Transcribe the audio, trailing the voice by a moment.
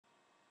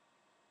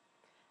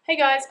Hey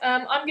guys,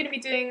 I'm going to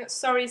be doing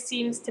Sorry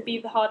Seems to Be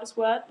the Hardest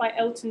Word by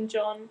Elton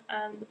John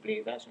and the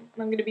Blue version.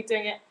 And I'm going to be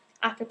doing it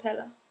a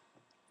cappella.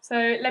 So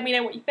let me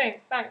know what you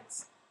think.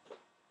 Thanks.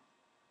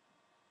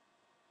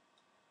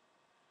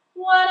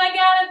 What I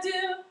gotta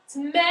do to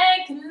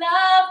make you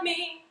love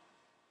me?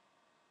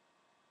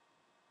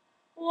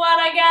 What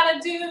I gotta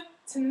do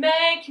to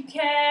make you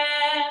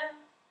care?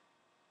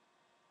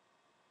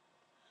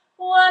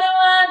 What do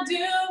I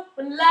do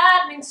when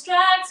lightning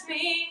strikes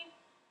me?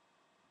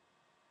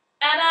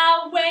 And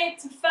I wait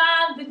to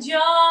find that you're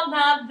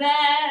not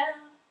there.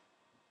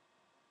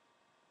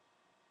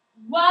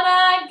 What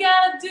I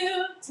gotta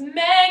do to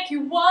make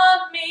you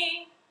want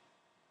me?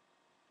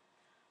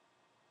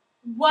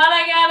 What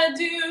I gotta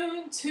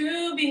do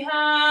to be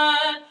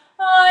heard?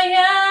 Oh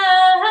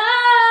yeah.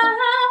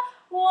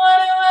 What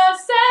do I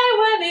say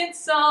when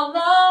it's all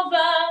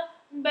over,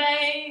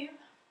 babe?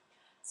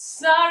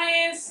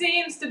 Sorry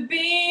seems to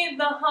be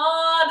the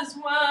hardest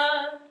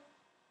word.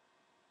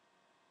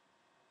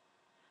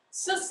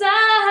 So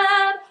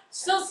sad,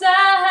 so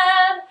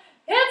sad.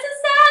 It's a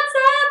sad,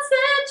 sad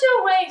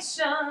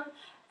situation,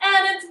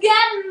 and it's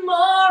getting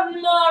more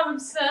and more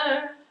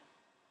absurd.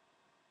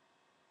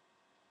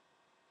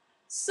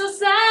 So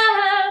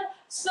sad,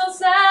 so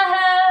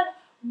sad.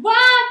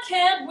 Why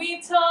can't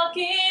we talk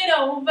it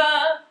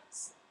over?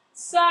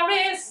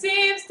 Sorry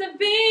seems to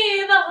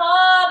be the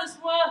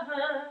hardest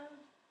word.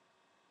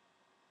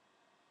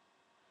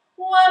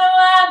 What do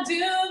I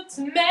do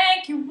to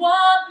make you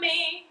want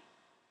me?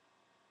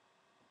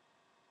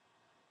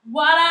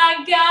 What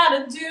I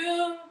gotta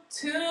do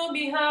to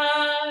be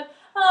heard?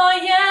 Oh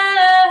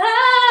yeah.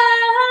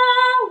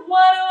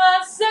 What do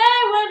I say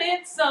when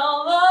it's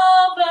all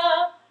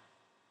over?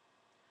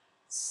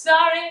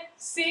 Sorry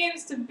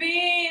seems to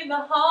be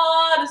the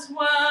hardest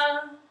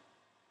word.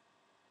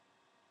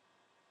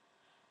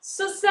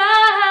 So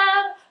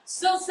sad,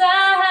 so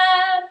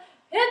sad.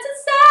 It's a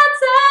sad,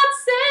 sad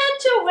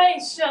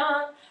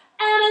situation,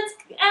 and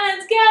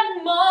it's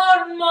getting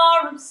more and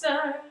more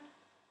absurd.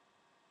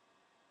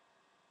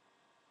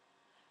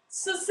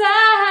 So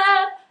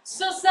sad,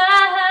 so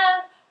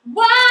sad.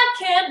 Why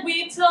can't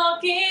we talk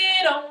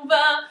it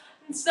over?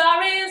 And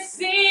sorry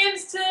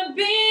seems to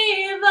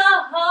be the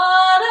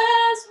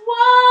hardest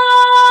one.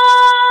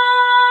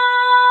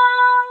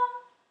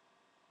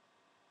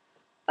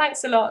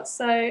 Thanks a lot.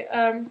 So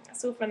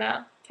that's all for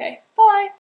now. Okay, bye.